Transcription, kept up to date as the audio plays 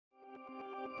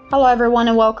Hello everyone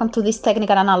and welcome to this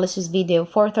technical analysis video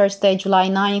for Thursday, July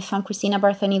 9th. I'm Christina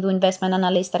Barthanidu, investment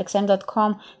analyst at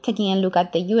XM.com, taking a look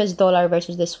at the US dollar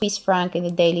versus the Swiss franc in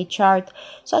the daily chart.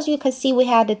 So as you can see, we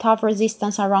had a tough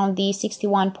resistance around the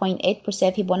 61.8%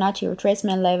 Fibonacci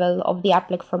retracement level of the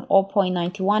uplift from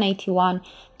 0.9181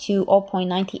 to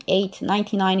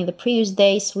 0.9899 in the previous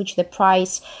days, which the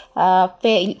price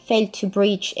failed to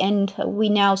breach, and we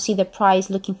now see the price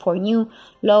looking for new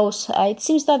lows. It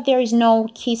seems that there is no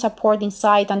key support in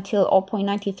sight until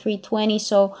 0.9320,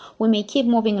 so we may keep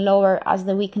moving lower as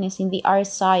the weakness in the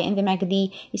RSI and the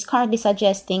MACD is currently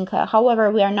suggesting. However,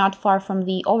 we are not far from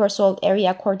the oversold area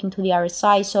according to the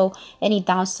RSI, so any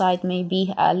downside may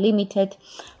be limited.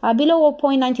 Below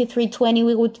 0.9320,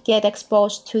 we would get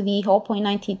exposed to the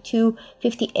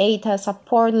 0.9258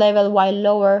 support level, while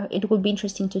lower it would be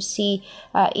interesting to see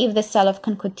if the sell-off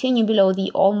can continue below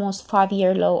the almost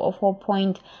 5-year low of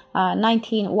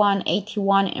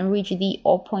 0.19181 and reach the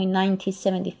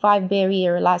 0.9075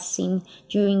 barrier last seen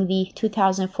during the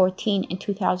 2014 and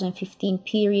 2015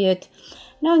 period.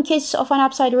 Now, in case of an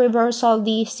upside reversal,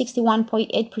 the 61.8%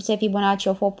 Fibonacci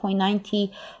of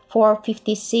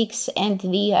 0.9456 and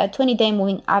the 20-day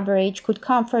moving average could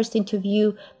come first into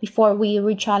view before we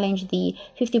re-challenge the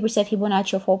 50%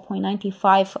 Fibonacci of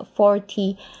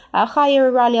 0.9540. A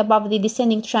higher rally above the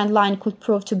descending trend line could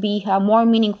prove to be more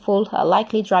meaningful,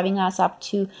 likely driving us up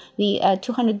to the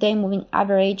 200-day moving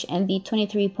average and the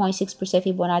 23.6%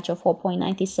 Fibonacci of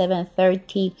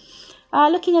 4.9730.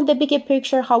 Looking at the bigger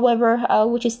picture, however,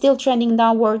 which is still trending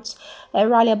downwards, a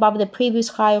rally above the previous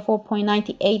high of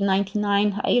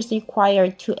 4.9899 is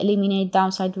required to eliminate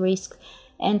downside risk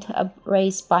and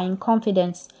raise buying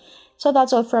confidence. So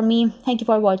that's all from me. Thank you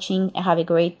for watching and have a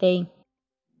great day.